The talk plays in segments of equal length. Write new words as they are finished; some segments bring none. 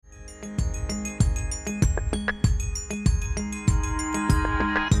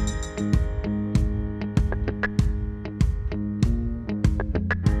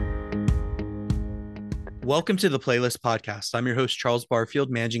Welcome to the Playlist Podcast. I'm your host, Charles Barfield,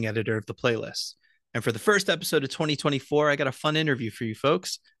 managing editor of the Playlist. And for the first episode of 2024, I got a fun interview for you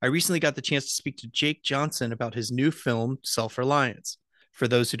folks. I recently got the chance to speak to Jake Johnson about his new film, Self-Reliance. For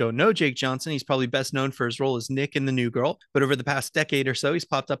those who don't know Jake Johnson, he's probably best known for his role as Nick in The New Girl, but over the past decade or so, he's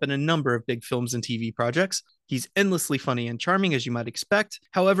popped up in a number of big films and TV projects. He's endlessly funny and charming, as you might expect.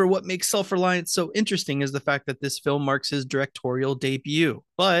 However, what makes Self-Reliance so interesting is the fact that this film marks his directorial debut.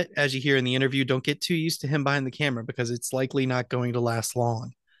 But, as you hear in the interview, don't get too used to him behind the camera because it's likely not going to last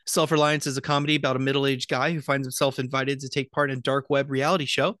long. Self-Reliance is a comedy about a middle-aged guy who finds himself invited to take part in a dark web reality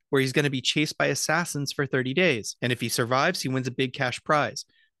show where he's going to be chased by assassins for 30 days. And if he survives, he wins a big cash prize.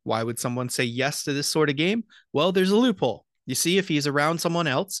 Why would someone say yes to this sort of game? Well, there's a loophole. You see, if he's around someone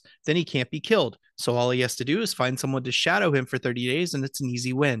else, then he can't be killed. So all he has to do is find someone to shadow him for 30 days, and it's an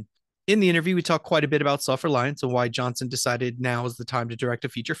easy win. In the interview, we talk quite a bit about Self-Reliance and why Johnson decided now is the time to direct a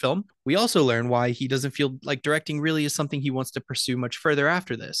feature film. We also learn why he doesn't feel like directing really is something he wants to pursue much further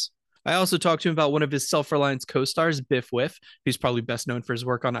after this. I also talked to him about one of his Self-Reliance co-stars, Biff, who's probably best known for his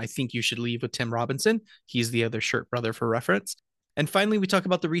work on I Think You Should Leave with Tim Robinson. He's the other shirt brother for reference. And finally, we talk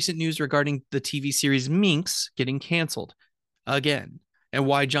about the recent news regarding the TV series Minx getting canceled again, and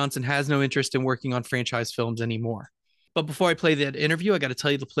why Johnson has no interest in working on franchise films anymore. But before I play that interview, I got to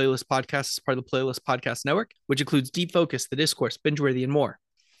tell you the Playlist Podcast is part of the Playlist Podcast Network, which includes Deep Focus, The Discourse, Bingeworthy, and more.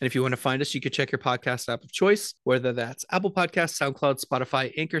 And if you want to find us, you could check your podcast app of choice, whether that's Apple Podcasts, SoundCloud,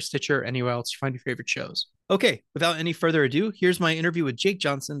 Spotify, Anchor, Stitcher, anywhere else you find your favorite shows. Okay, without any further ado, here's my interview with Jake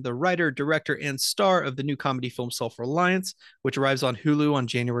Johnson, the writer, director, and star of the new comedy film Self-Reliance, which arrives on Hulu on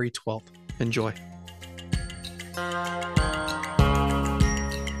January 12th. Enjoy.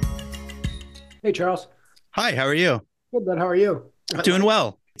 Hey, Charles. Hi, how are you? Good, bud. How are you? Doing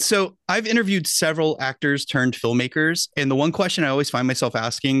well. So I've interviewed several actors turned filmmakers, and the one question I always find myself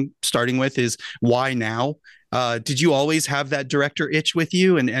asking, starting with, is why now? Did you always have that director itch with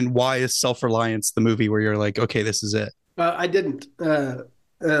you? And why is Self-Reliance the movie where you're like, okay, this is it? I didn't. But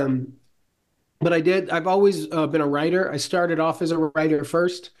I did. I've always been a writer. I started off as a writer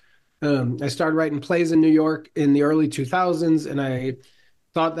first. I started writing plays in New York in the early 2000s, and I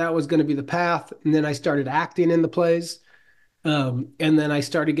thought that was going to be the path. And then I started acting in the plays. And then I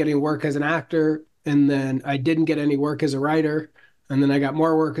started getting work as an actor, and then I didn't get any work as a writer. And then I got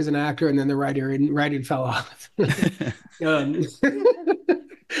more work as an actor, and then the writing fell off. And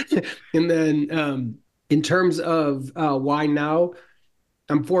then in terms of why now,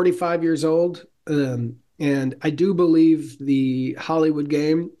 I'm 45 years old, and I do believe the Hollywood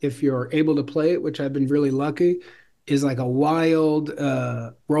game, if you're able to play it, which I've been really lucky, is like a wild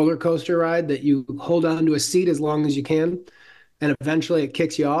roller coaster ride that you hold on to a seat as long as you can, and eventually it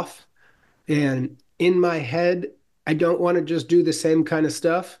kicks you off. And in my head, I don't want to just do the same kind of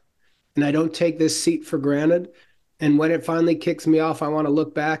stuff, and I don't take this seat for granted. And when it finally kicks me off, I want to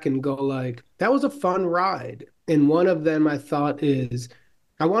look back and go like, that was a fun ride. And one of them I thought is,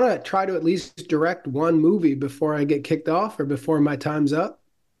 I want to try to at least direct one movie before I get kicked off or before my time's up.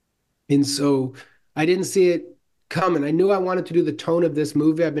 And so I didn't see it coming. I knew I wanted to do the tone of this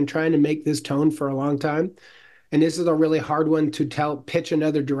movie. I've been trying to make this tone for a long time. And this is a really hard one to pitch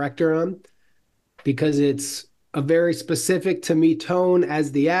another director on, because it's a very specific to me tone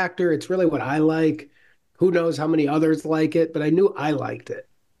as the actor. It's really what I like. Who knows how many others like it, but I knew I liked it.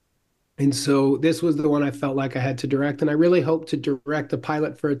 And so this was the one I felt like I had to direct. And I really hope to direct a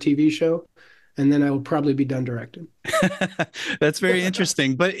pilot for a TV show, and then I will probably be done directing. That's very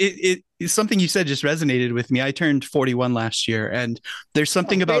interesting. But it's something you said just resonated with me. I turned 41 last year, and there's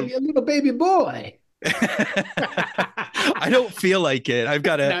something about a little baby boy. I don't feel like it. I've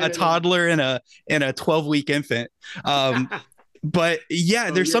got a toddler and a 12-week infant. But yeah,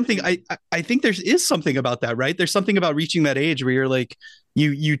 there's something I think there is something about that, right? There's something about reaching that age where you're like,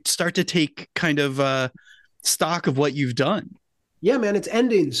 you start to take kind of stock of what you've done. Yeah, man, it's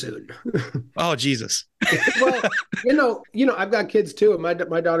ending soon. Oh, Jesus. Well, I've got kids too, and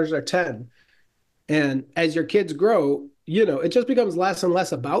my daughters are 10. And as your kids grow, it just becomes less and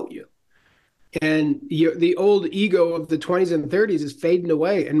less about you. And the old ego of the 20s and 30s is fading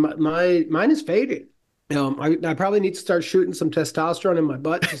away, and mine is fading. I probably need to start shooting some testosterone in my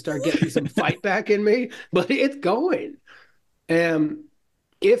butt to start getting some fight back in me, but it's going. And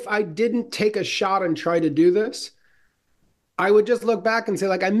if I didn't take a shot and try to do this, I would just look back and say,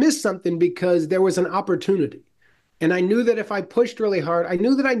 like, I missed something because there was an opportunity. And I knew that if I pushed really hard, I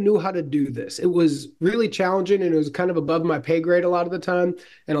knew that I knew how to do this. It was really challenging, and it was kind of above my pay grade a lot of the time.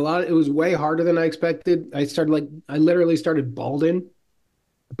 And it was way harder than I expected. I literally started balding.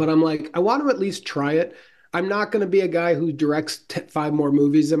 But I'm like, I want to at least try it. I'm not going to be a guy who directs 5 more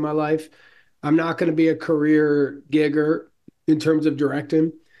movies in my life. I'm not going to be a career gigger in terms of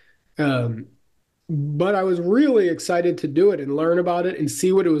directing. Um, but I was really excited to do it and learn about it and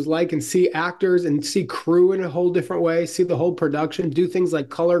see what it was like and see actors and see crew in a whole different way, see the whole production, do things like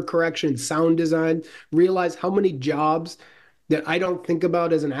color correction, sound design, realize how many jobs that I don't think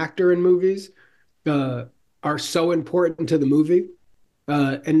about as an actor in movies uh, are so important to the movie.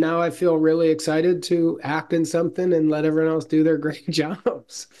 And now I feel really excited to act in something and let everyone else do their great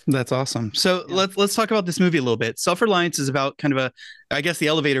jobs. That's awesome. So Yeah. let's talk about this movie a little bit. Self-Reliance is about kind of a, I guess the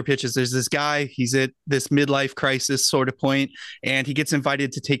elevator pitch is there's this guy, he's at this midlife crisis sort of point, and he gets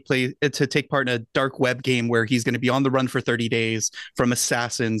invited to take part in a dark web game where he's going to be on the run for 30 days from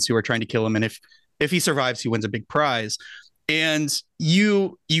assassins who are trying to kill him. And if he survives, he wins a big prize. And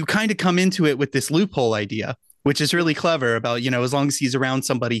you kind of come into it with this loophole idea, which is really clever about, as long as he's around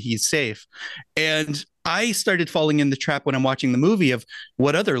somebody, he's safe. And I started falling in the trap when I'm watching the movie of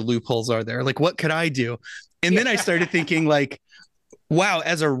what other loopholes are there? Like, what could I do? And then I started thinking, like, wow,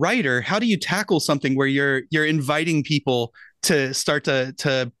 as a writer, how do you tackle something where you're inviting people to start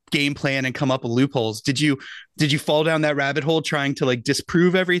to game plan and come up with loopholes? Did you fall down that rabbit hole trying to like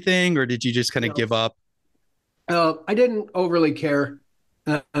disprove everything, or did you just kind of No, give up? I didn't overly care.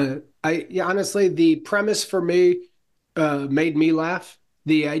 Honestly, the premise for me made me laugh.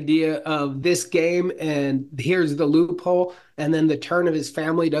 The idea of this game and here's the loophole, and then the turn of his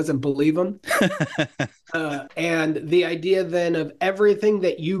family doesn't believe him. And the idea then of everything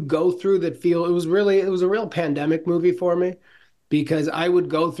that you go through that feel it was a real pandemic movie for me because I would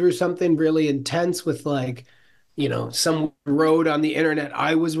go through something really intense with like, some road on the internet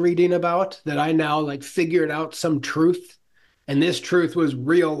I was reading about that I now like figured out some truth. And this truth was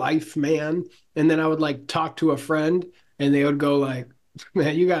real life, man. And then I would like talk to a friend and they would go like,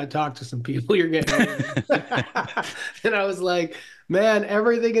 man, you got to talk to some people. You're getting old. And I was like, man,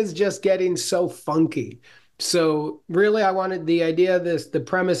 everything is just getting so funky. So really, I wanted the idea of this, the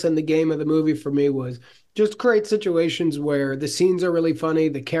premise and the game of the movie for me was just create situations where the scenes are really funny,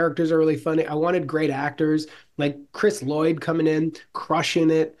 the characters are really funny. I wanted great actors like Chris Lloyd coming in, crushing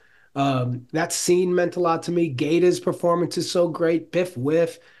it. That scene meant a lot to me. Gata's performance is so great. Biff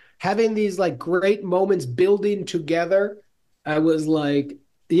Wiff, having these like great moments building together. I was like,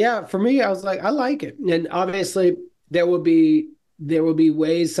 yeah, for me, I was like, I like it. And obviously, there will be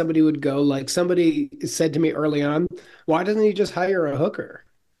ways somebody would go. Like somebody said to me early on, why doesn't he just hire a hooker?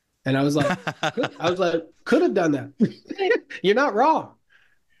 And I was like, could have done that. You're not wrong.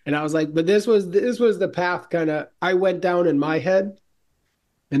 And I was like, but this was the path kind of I went down in my head,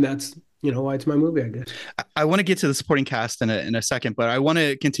 and that's why it's my movie, I guess. I want to get to the supporting cast in a second, but I want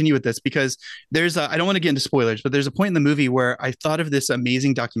to continue with this because I don't want to get into spoilers, but there's a point in the movie where I thought of this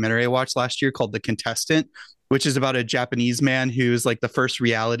amazing documentary I watched last year called The Contestant, which is about a Japanese man who's like the first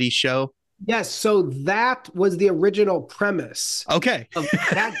reality show. Yes, so that was the original premise Okay. of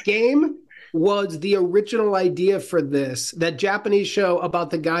that game was the original idea for this, that Japanese show about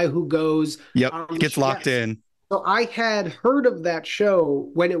the guy who goes Yep. Gets locked yes. in. So I had heard of that show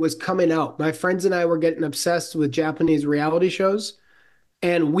when it was coming out. My friends and I were getting obsessed with Japanese reality shows,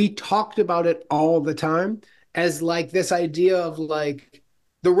 and we talked about it all the time as like this idea of like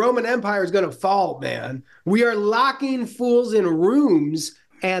the Roman Empire is going to fall, man. We are locking fools in rooms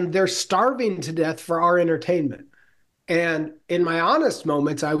and they're starving to death for our entertainment. And in my honest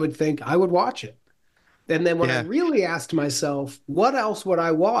moments, I would think I would watch it. And then when I Yeah. really asked myself, what else would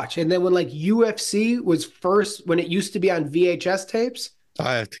I watch? And then when like UFC was first, when it used to be on VHS tapes,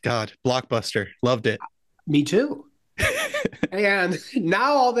 God, Blockbuster. Loved it. me too. And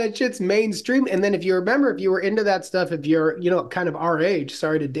now all that shit's mainstream. And then if you remember, if you were into that stuff, if you're, kind of our age,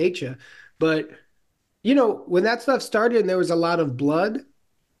 sorry to date you, but when that stuff started and there was a lot of blood,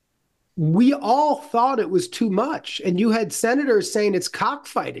 we all thought it was too much. And you had senators saying it's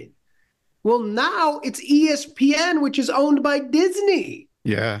cockfighting. Well, now it's ESPN, which is owned by Disney.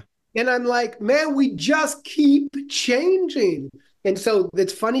 Yeah. And I'm like, man, we just keep changing. And so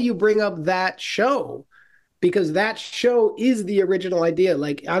it's funny you bring up that show because that show is the original idea.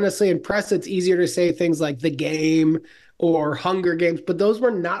 Like, honestly, in press, it's easier to say things like The Game or Hunger Games, but those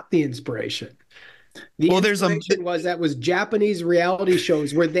were not the inspiration. The Well, inspiration was Japanese reality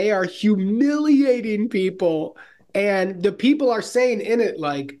shows where they are humiliating people, and the people are saying in it,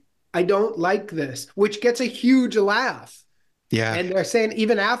 like, I don't like this, which gets a huge laugh. yeah. And they're saying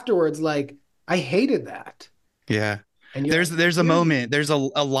even afterwards, like, I hated that. Yeah. And There's a moment, there's a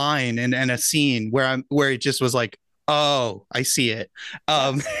line and a scene where it just was like, oh, I see it.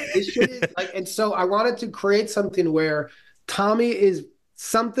 Yes, it should like, and so I wanted to create something where Tommy is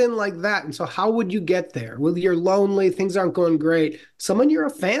something like that. And so, how would you get there? Well, you're lonely, things aren't going great. Someone you're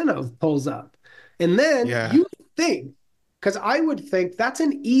a fan of pulls up. And then Yeah. you think, because I would think that's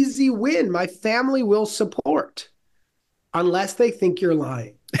an easy win. My family will support unless they think you're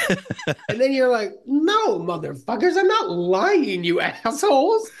lying. And then you're like, no, motherfuckers, I'm not lying, you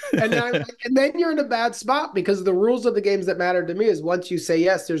assholes. And then you're in a bad spot because the rules of the games that matter to me is once you say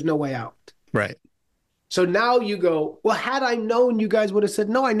yes, there's no way out. Right. So now you go, well, had I known, you guys would have said,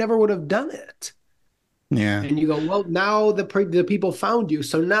 no, I never would have done it. Yeah. And you go, well, now the people found you.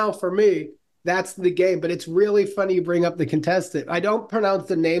 So now for me, that's the game. But it's really funny you bring up the contestant. I don't pronounce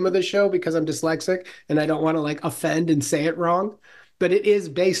the name of the show because I'm dyslexic and I don't want to like offend and say it wrong. But it is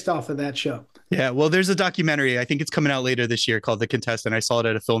based off of that show. Yeah, well, there's a documentary. I think it's coming out later this year called The Contestant. I saw it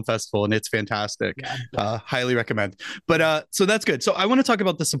at a film festival, and it's fantastic. Yeah. Highly recommend. But so that's good. So I want to talk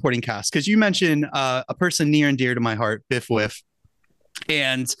about the supporting cast because you mentioned a person near and dear to my heart, Biff Wiff,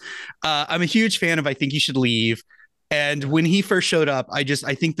 and I'm a huge fan of I Think You Should Leave. And when he first showed up, I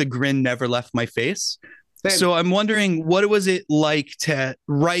think the grin never left my face. Same. So I'm wondering, what was it like to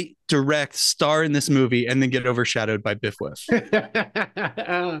write, direct, star in this movie, and then get overshadowed by Biff Wiff?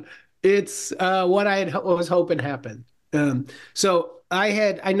 It's what was hoping happened. So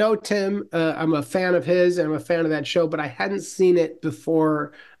I know Tim. I'm a fan of his, and I'm a fan of that show, but I hadn't seen it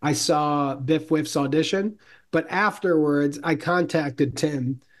before I saw Biff Wiff's audition. But afterwards, I contacted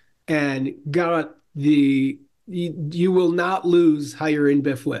Tim and got you will not lose hiring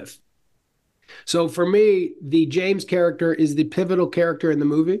Biff Wiff. So for me, the James character is the pivotal character in the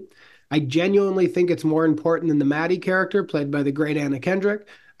movie. I genuinely think it's more important than the Maddie character, played by the great Anna Kendrick.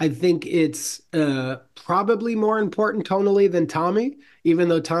 I think it's probably more important tonally than Tommy, even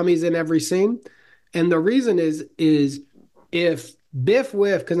though Tommy's in every scene. And the reason is if Biff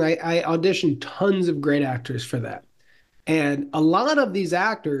Wiff, because I auditioned tons of great actors for that. And a lot of these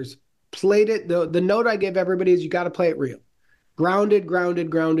actors played it. The note I give everybody is you got to play it real. Grounded, grounded,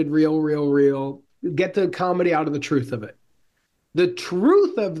 grounded, real, real, real. Get the comedy out of the truth of it. The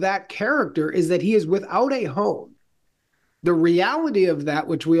truth of that character is that he is without a home. The reality of that,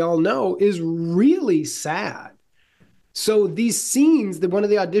 which we all know, is really sad. So these scenes, one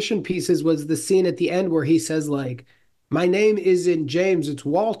of the audition pieces was the scene at the end where he says, like, my name isn't James, it's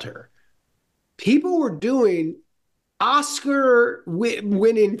Walter. People were doing Oscar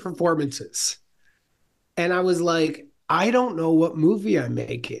winning performances. And I was like, I don't know what movie I'm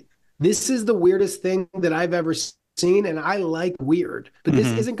making. This is the weirdest thing that I've ever seen, and I like weird, but this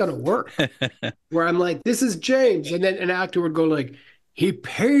isn't going to work. Where I'm like, this is James, and then an actor would go like, he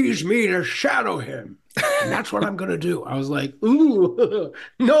pays me to shadow him, and that's what I'm going to do. I was like, ooh,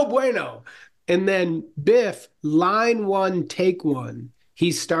 no bueno. And then Biff, line one, take one,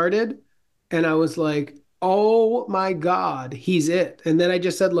 he started, and I was like, oh my God, he's it. And then I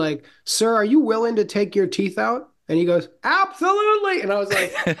just said like, sir, are you willing to take your teeth out? And he goes, absolutely. And I was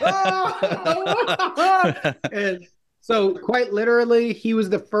like, oh. And so quite literally, he was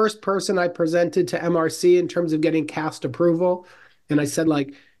the first person I presented to MRC in terms of getting cast approval. And I said,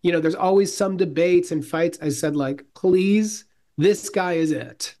 like, there's always some debates and fights. I said, like, please, this guy is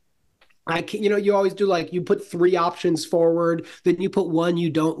it. I can, you always do like, you put three options forward, then you put one you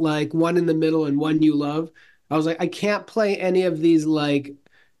don't like, one in the middle, and one you love. I was like, I can't play any of these like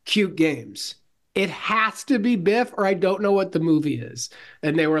cute games. It has to be Biff or I don't know what the movie is.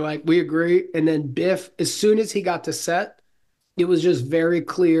 And they were like, we agree. And then Biff, as soon as he got to set, it was just very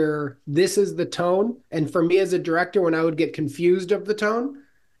clear, this is the tone. And for me as a director, when I would get confused of the tone,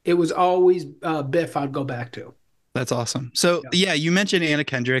 it was always Biff I'd go back to. That's awesome. So yeah, you mentioned Anna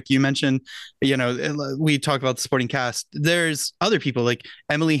Kendrick. You mentioned, we talked about the supporting cast. There's other people like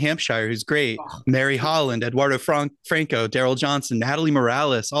Emily Hampshire, who's great. Mary Holland, Eduardo Franco, Daryl Johnson, Natalie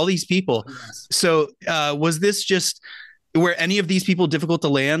Morales, all these people. Yes. So was this just, were any of these people difficult to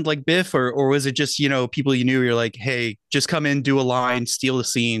land like Biff, or was it just, people you knew, you're like, hey, just come in, do a line, steal the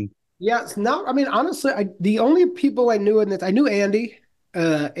scene? Yeah, I mean, honestly, the only people I knew in this, I knew Andy.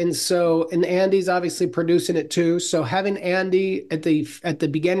 And Andy's obviously producing it too. So having Andy at the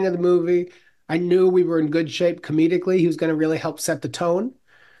beginning of the movie, I knew we were in good shape comedically. He was going to really help set the tone.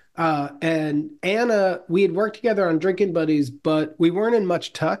 And Anna, we had worked together on Drinking Buddies, but we weren't in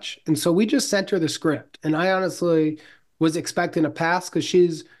much touch. And so we just sent her the script. And I honestly was expecting a pass because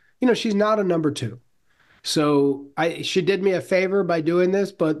she's not a number two. So she did me a favor by doing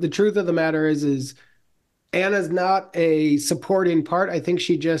this. But the truth of the matter is Anna's not a supporting part. I think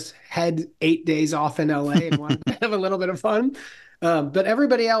she just had 8 days off in LA and wanted to have a little bit of fun. But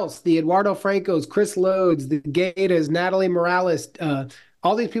everybody else, the Eduardo Francos, Chris Lodes, the Gaitas, Natalie Morales,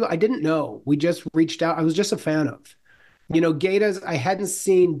 all these people I didn't know. We just reached out. I was just a fan of. Gatas, I hadn't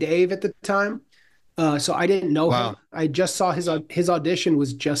seen Dave at the time, so I didn't know him. Wow. I just saw his audition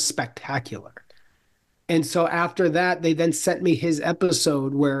was just spectacular. And so after that, they then sent me his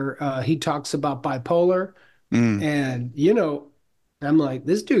episode where he talks about bipolar. Mm. And, I'm like,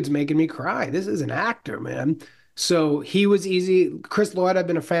 this dude's making me cry. This is an actor, man. So he was easy. Chris Lloyd, I've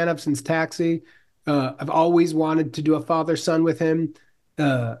been a fan of since Taxi. I've always wanted to do a father son with him.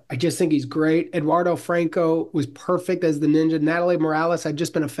 I just think he's great. Eduardo Franco was perfect as the ninja. Natalie Morales, I've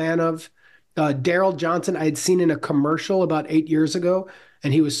just been a fan of. Daryl Johnson, I had seen in a commercial about 8 years ago,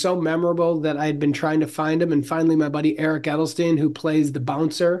 and he was so memorable that I had been trying to find him. And finally, my buddy Eric Edelstein, who plays the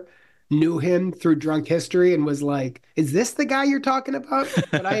bouncer, knew him through Drunk History and was like, "Is this the guy you're talking about?"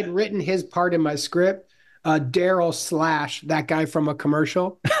 But I had written his part in my script, Daryl slash that guy from a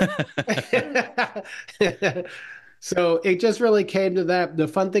commercial. So it just really came to that. The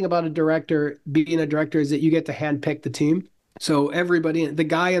fun thing about being a director, is that you get to handpick the team. So everybody, the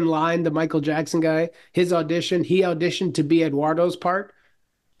guy in line, the Michael Jackson guy, he auditioned to be Eduardo's part,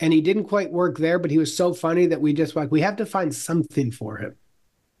 and he didn't quite work there, but he was so funny that we have to find something for him.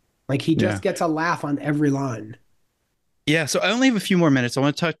 Like he Yeah. just gets a laugh on every line. Yeah, so I only have a few more minutes. I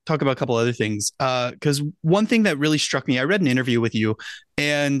want to talk about a couple other things. Because one thing that really struck me, I read an interview with you,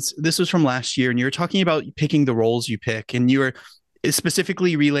 and this was from last year, and you were talking about picking the roles you pick, and you were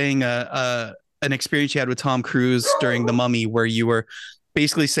specifically relaying an experience you had with Tom Cruise during The Mummy, where you were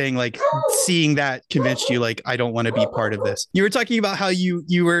basically saying like seeing that convinced you like I don't want to be part of this. You were talking about how you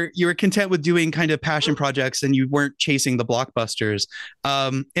were content with doing kind of passion projects and you weren't chasing the blockbusters.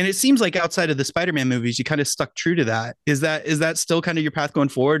 And it seems like outside of the Spider-Man movies, you kind of stuck true to that. Is that still kind of your path going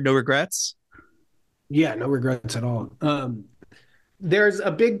forward? No regrets? Yeah, no regrets at all. There's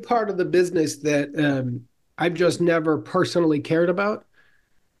a big part of the business that I've just never personally cared about.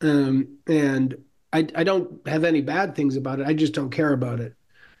 And I don't have any bad things about it. I just don't care about it.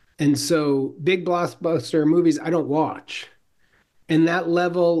 And so big blockbuster movies, I don't watch. And that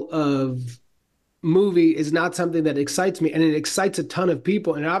level of movie is not something that excites me. And it excites a ton of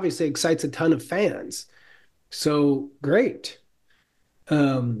people, and it obviously excites a ton of fans. So great.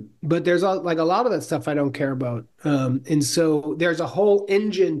 But there's like a lot of that stuff I don't care about. And so there's a whole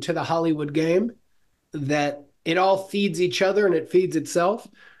engine to the Hollywood game that it all feeds each other and it feeds itself.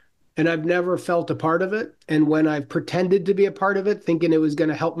 And I've never felt a part of it. And when I've pretended to be a part of it, thinking it was going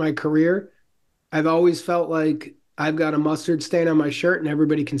to help my career, I've always felt like I've got a mustard stain on my shirt and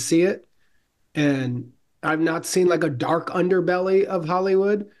everybody can see it. And I've not seen like a dark underbelly of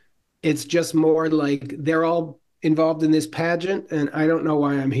Hollywood. It's just more like they're all involved in this pageant and I don't know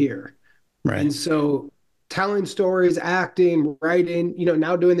why I'm here. Right. And so telling stories, acting, writing,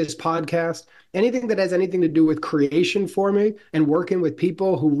 now doing this podcast, anything that has anything to do with creation for me and working with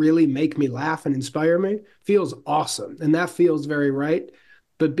people who really make me laugh and inspire me feels awesome. And that feels very right.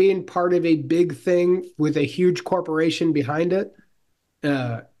 But being part of a big thing with a huge corporation behind it,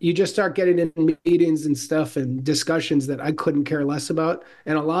 you just start getting in meetings and stuff and discussions that I couldn't care less about.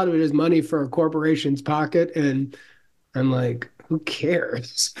 And a lot of it is money for a corporation's pocket. And I'm like, who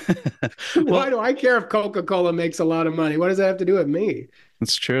cares? Why Well, do I care if Coca-Cola makes a lot of money? What does that have to do with me?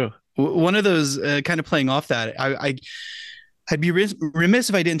 it's true. One of those kind of playing off that I'd be remiss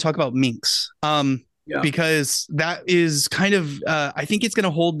if I didn't talk about Minx. Yeah. Because that is kind of I think it's going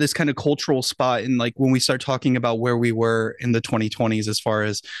to hold this kind of cultural spot in like when we start talking about where we were in the 2020s as far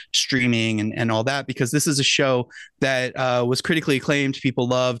as streaming and all that, because this is a show that was critically acclaimed, people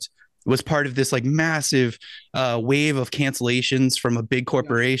loved, was part of this like massive wave of cancellations from a big Yeah.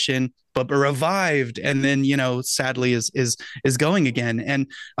 corporation, but revived, and then sadly is going again. And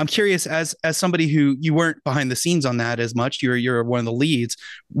I'm curious, as somebody who you weren't behind the scenes on that as much, you're one of the leads.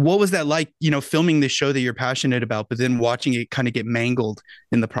 What was that like? Filming this show that you're passionate about, but then watching it kind of get mangled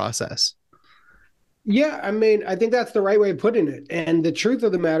in the process. Yeah, I mean, I think that's the right way of putting it. And the truth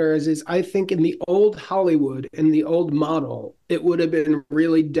of the matter is I think in the old Hollywood, in the old model, it would have been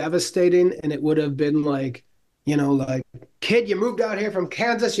really devastating. And it would have been like, kid, you moved out here from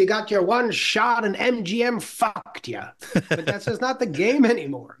Kansas, you got your one shot and MGM fucked you. But that's just not the game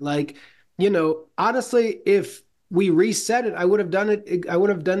anymore. Like, honestly, if we reset it, I would have done it. I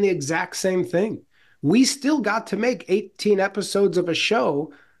would have done the exact same thing. We still got to make 18 episodes of a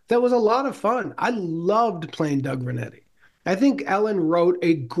show that was a lot of fun. I loved playing Doug Renetti. I think Ellen wrote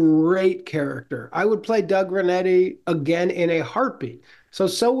a great character. I would play Doug Renetti again in a heartbeat.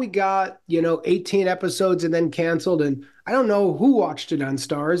 So we got, 18 episodes and then canceled. And I don't know who watched it on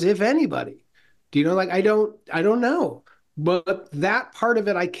Stars, if anybody. I don't know. But that part of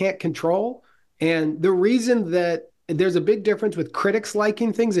it I can't control. And the reason that there's a big difference with critics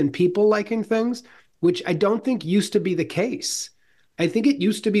liking things and people liking things which I don't think used to be the case. I think it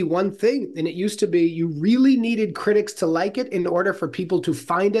used to be one thing, and it used to be you really needed critics to like it in order for people to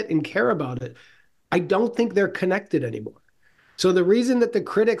find it and care about it. I don't think they're connected anymore. So the reason that the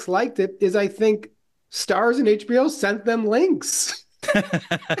critics liked it is I think Stars and HBO sent them links.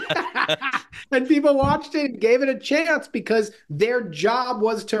 And people watched it and gave it a chance because their job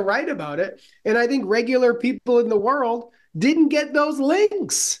was to write about it. And I think regular people in the world didn't get those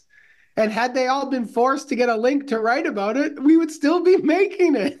links. And had they all been forced to get a link to write about it, we would still be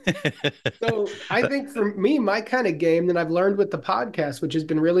making it. So I think for me, my kind of game that I've learned with the podcast, which has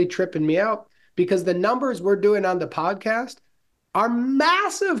been really tripping me out, because the numbers we're doing on the podcast are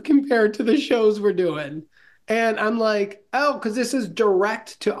massive compared to the shows we're doing. And I'm like, oh, because this is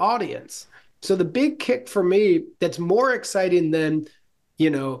direct to audience. So the big kick for me that's more exciting than,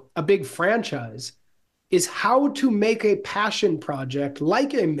 a big franchise is how to make a passion project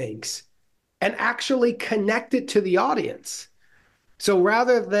like a Minx and actually connect it to the audience. So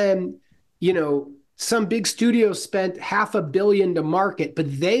rather than, some big studio spent $500 million to market,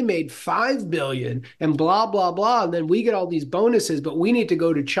 but they made $5 billion and blah, blah, blah. And then we get all these bonuses, but we need to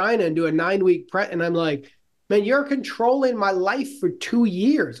go to China and do a 9-week prep. And I'm like, man, you're controlling my life for 2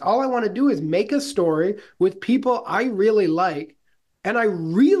 years. All I want to do is make a story with people I really like. And I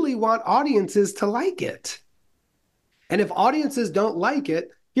really want audiences to like it. And if audiences don't like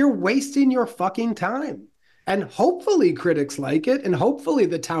it, you're wasting your fucking time. And hopefully critics like it, and hopefully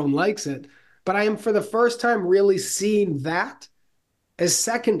the town likes it. But I am for the first time really seeing that as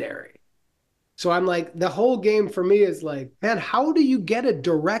secondary. So I'm like, the whole game for me is like, man, how do you get a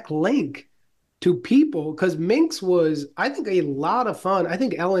direct link to people? Because Minx was, I think, a lot of fun. I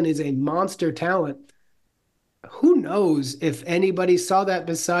think Ellen is a monster talent. Who knows if anybody saw that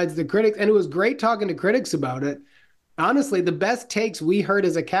besides the critics? And it was great talking to critics about it. Honestly, the best takes we heard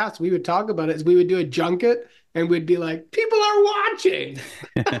as a cast, we would talk about it, is we would do a junket and we'd be like, people are watching.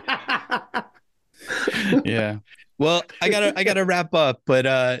 Yeah. Well, I gotta wrap up, but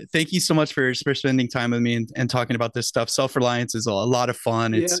thank you so much for spending time with me and talking about this stuff. Self-Reliance is a lot of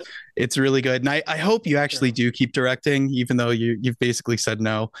fun. Yeah. It's really good. And I hope you actually do keep directing, even though you've basically said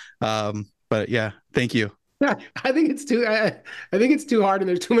no. But yeah, thank you. I think it's too hard and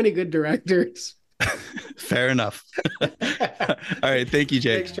there's too many good directors. Fair enough. All right. Thank you,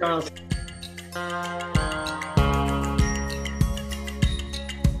 Jake. Thanks, Charles.